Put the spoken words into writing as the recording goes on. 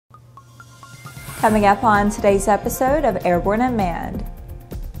Coming up on today's episode of Airborne-Unmanned.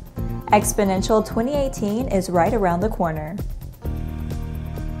 Exponential 2018 is right around the corner.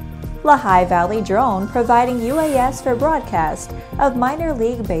 Lehigh Valley drone providing UAS for broadcast of minor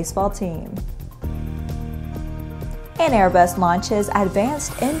league baseball team. And Airbus launches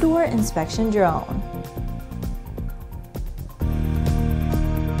advanced indoor inspection drone.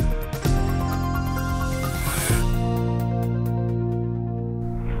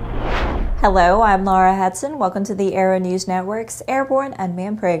 Hello, I'm Laura Hutson. Welcome to the Aero-News Network's Airborne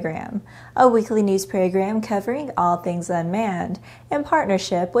Unmanned program, a weekly news program covering all things unmanned in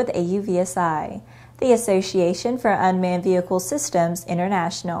partnership with AUVSI, the Association for Unmanned Vehicle Systems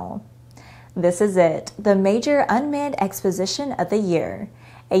International. This is it, the major unmanned exposition of the year.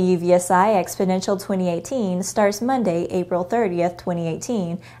 AUVSI Exponential 2018 starts Monday, April 30th,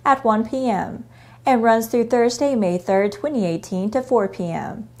 2018 at 1 p.m. and runs through Thursday, May 3rd, 2018 to 4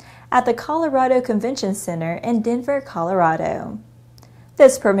 p.m. at the Colorado Convention Center in Denver, Colorado.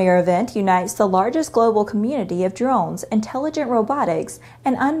 This premier event unites the largest global community of drones, intelligent robotics,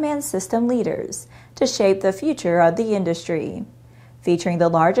 and unmanned system leaders to shape the future of the industry. Featuring the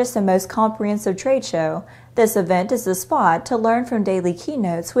largest and most comprehensive trade show, this event is the spot to learn from daily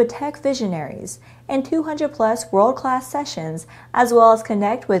keynotes with tech visionaries and 200-plus world-class sessions, as well as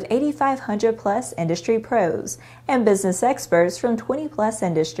connect with 8,500-plus industry pros and business experts from 20-plus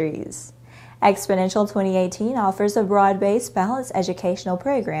industries. Exponential 2018 offers a broad-based, balanced educational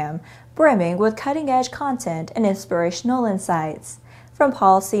program brimming with cutting-edge content and inspirational insights, from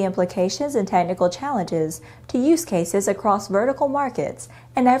policy implications and technical challenges to use cases across vertical markets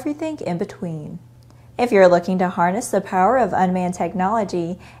and everything in between. If you're looking to harness the power of unmanned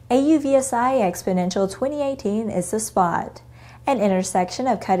technology, AUVSI Exponential 2018 is the spot, an intersection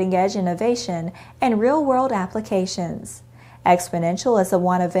of cutting-edge innovation and real-world applications. Exponential is the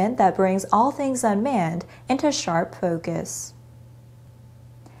one event that brings all things unmanned into sharp focus.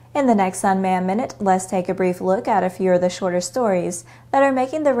 In the next Unmanned Minute, let's take a brief look at a few of the shorter stories that are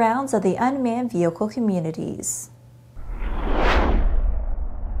making the rounds of the unmanned vehicle communities.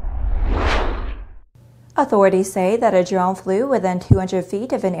 Authorities say that a drone flew within 200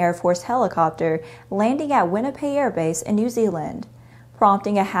 feet of an Air Force helicopter landing at Winnipeg Air Base in New Zealand,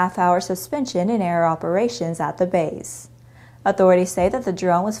 prompting a half-hour suspension in air operations at the base. Authorities say that the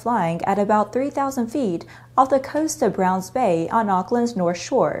drone was flying at about 3,000 feet off the coast of Browns Bay on Auckland's North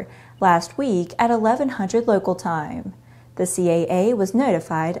Shore last week at 1100 local time. The CAA was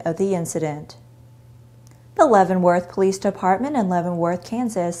notified of the incident. The Leavenworth Police Department in Leavenworth,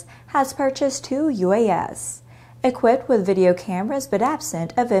 Kansas has purchased 2 UAS, equipped with video cameras but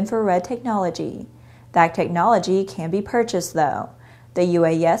absent of infrared technology. That technology can be purchased though. The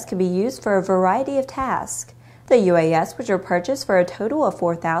UAS can be used for a variety of tasks. The UAS, which were purchased for a total of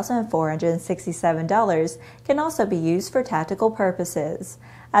 $4,467, can also be used for tactical purposes,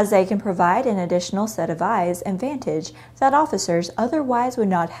 as they can provide an additional set of eyes and vantage that officers otherwise would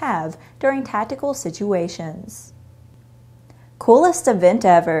not have during tactical situations. Coolest event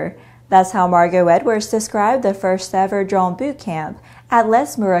ever! That's how Margot Edwards described the first ever drone boot camp at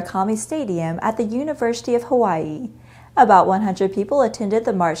Les Murakami Stadium at the University of Hawaii. About 100 people attended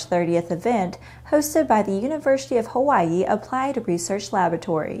the March 30th event hosted by the University of Hawaii Applied Research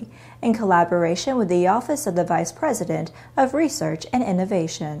Laboratory in collaboration with the Office of the Vice President of Research and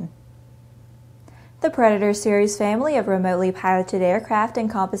Innovation. The Predator series family of remotely piloted aircraft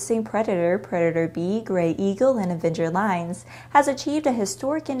encompassing Predator, Predator B, Gray Eagle, and Avenger lines has achieved a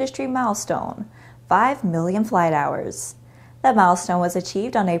historic industry milestone, 5 million flight hours. That milestone was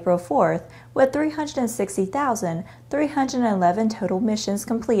achieved on April 4th with 360,311 total missions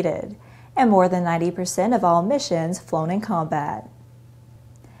completed, and more than 90% of all missions flown in combat.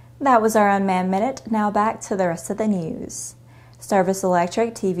 That was our Unmanned Minute. Now back to the rest of the news. Service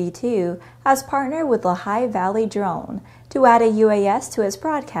Electric TV2 has partnered with Lehigh Valley Drone to add a UAS to its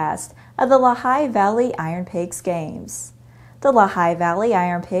broadcast of the Lehigh Valley Iron Pigs games. The Lehigh Valley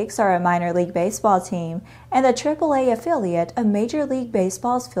Iron Pigs are a minor league baseball team and the AAA affiliate of Major League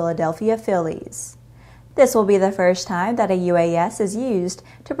Baseball's Philadelphia Phillies. This will be the first time that a UAS is used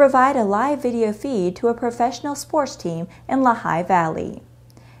to provide a live video feed to a professional sports team in Lehigh Valley.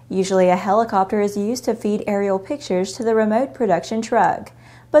 Usually a helicopter is used to feed aerial pictures to the remote production truck,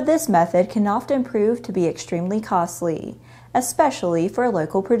 but this method can often prove to be extremely costly, especially for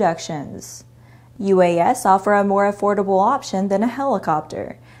local productions. UAS offer a more affordable option than a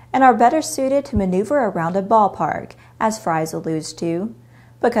helicopter and are better suited to maneuver around a ballpark, as Fries alludes to.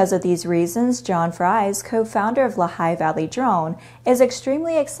 Because of these reasons, John Fries, co-founder of Lehigh Valley Drone, is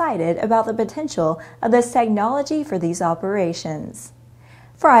extremely excited about the potential of this technology for these operations.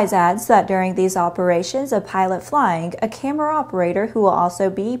 Fries adds that during these operations, a pilot flying, a camera operator who will also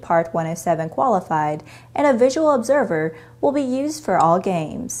be Part 107 qualified, and a visual observer will be used for all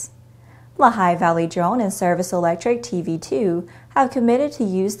games. Lehigh Valley Drone and Service Electric TV2 have committed to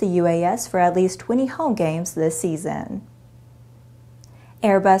use the UAS for at least 20 home games this season.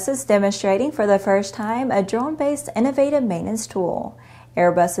 Airbus is demonstrating for the first time a drone-based innovative maintenance tool,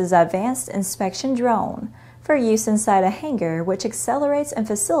 Airbus's Advanced Inspection Drone, for use inside a hangar, which accelerates and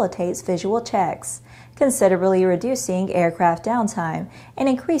facilitates visual checks, considerably reducing aircraft downtime and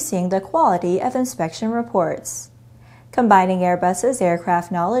increasing the quality of inspection reports. Combining Airbus's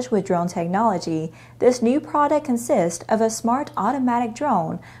aircraft knowledge with drone technology, this new product consists of a smart automatic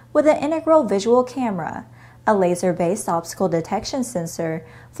drone with an integral visual camera, a laser-based obstacle detection sensor,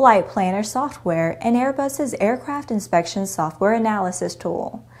 flight planner software, and Airbus's aircraft inspection software analysis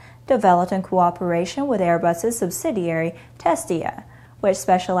tool, developed in cooperation with Airbus's subsidiary Testia, which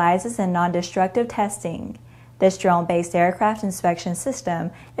specializes in non-destructive testing. This drone-based aircraft inspection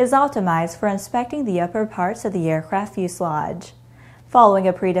system is optimized for inspecting the upper parts of the aircraft fuselage. Following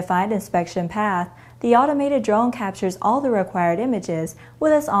a predefined inspection path, the automated drone captures all the required images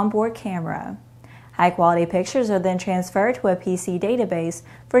with its onboard camera. High-quality pictures are then transferred to a PC database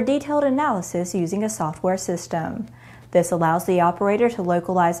for detailed analysis using a software system. This allows the operator to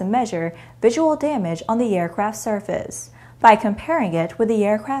localize and measure visual damage on the aircraft surface by comparing it with the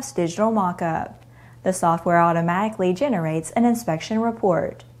aircraft's digital mock-up. The software automatically generates an inspection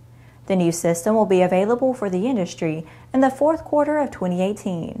report. The new system will be available for the industry in the fourth quarter of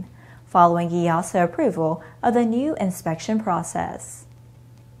 2018, following EASA approval of the new inspection process.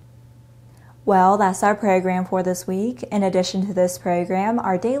 Well, that's our program for this week. In addition to this program,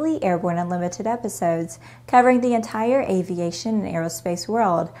 our daily Airborne Unlimited episodes covering the entire aviation and aerospace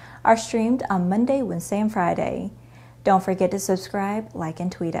world are streamed on Monday, Wednesday, and Friday. Don't forget to subscribe, like,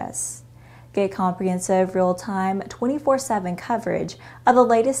 and tweet us. Get comprehensive, real-time, 24/7 coverage of the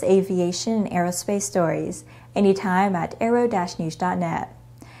latest aviation and aerospace stories anytime at aero-news.net.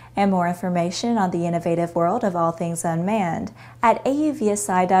 And more information on the innovative world of all things unmanned at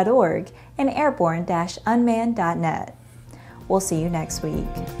auvsi.org and airborne-unmanned.net. We'll see you next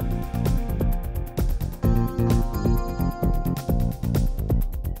week.